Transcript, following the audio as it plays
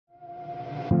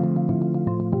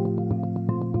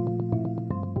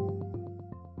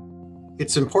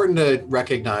It's important to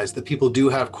recognize that people do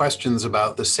have questions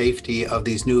about the safety of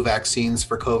these new vaccines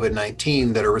for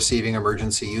COVID-19 that are receiving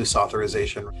emergency use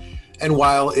authorization. And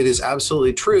while it is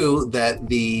absolutely true that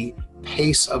the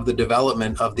pace of the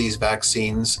development of these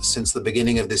vaccines since the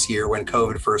beginning of this year when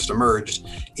COVID first emerged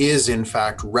is in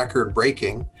fact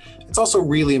record-breaking, it's also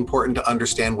really important to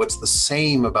understand what's the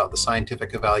same about the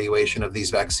scientific evaluation of these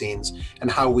vaccines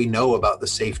and how we know about the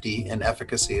safety and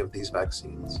efficacy of these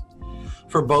vaccines.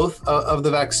 For both of the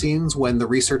vaccines, when the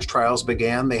research trials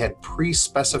began, they had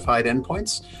pre-specified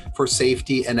endpoints for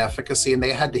safety and efficacy, and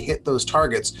they had to hit those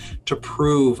targets to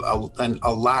prove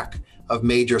a lack of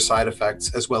major side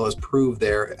effects, as well as prove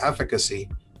their efficacy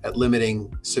at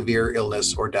limiting severe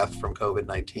illness or death from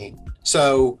COVID-19.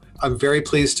 So I'm very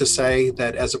pleased to say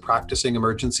that as a practicing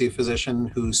emergency physician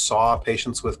who saw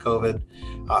patients with COVID,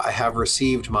 I have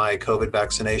received my COVID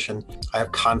vaccination. I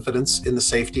have confidence in the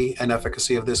safety and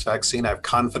efficacy of this vaccine. I have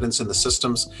confidence in the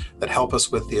systems that help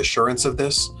us with the assurance of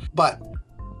this. But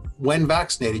when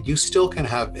vaccinated, you still can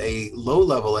have a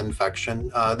low-level infection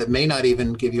that may not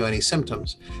even give you any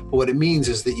symptoms. But what it means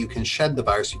is that you can shed the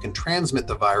virus, you can transmit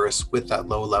the virus with that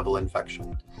low-level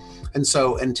infection. And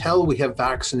so until we have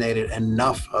vaccinated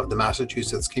enough of the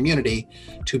Massachusetts community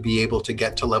to be able to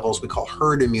get to levels we call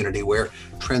herd immunity, where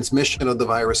transmission of the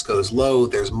virus goes low,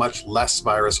 there's much less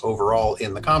virus overall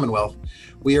in the Commonwealth,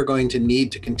 we are going to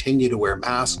need to continue to wear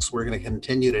masks. We're going to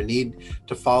continue to need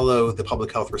to follow the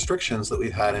public health restrictions that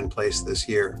we've had in place this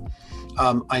year.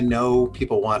 I know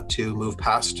people want to move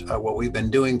past what we've been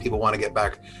doing. People want to get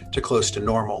back to close to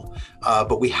normal,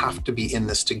 but we have to be in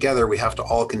this together. We have to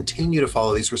all continue to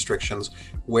follow these restrictions,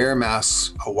 wear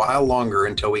masks a while longer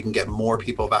until we can get more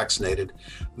people vaccinated.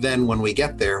 Then when we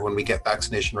get there, when we get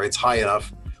vaccination rates high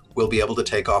enough, we'll be able to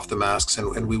take off the masks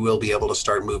and we will be able to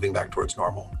start moving back towards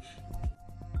normal.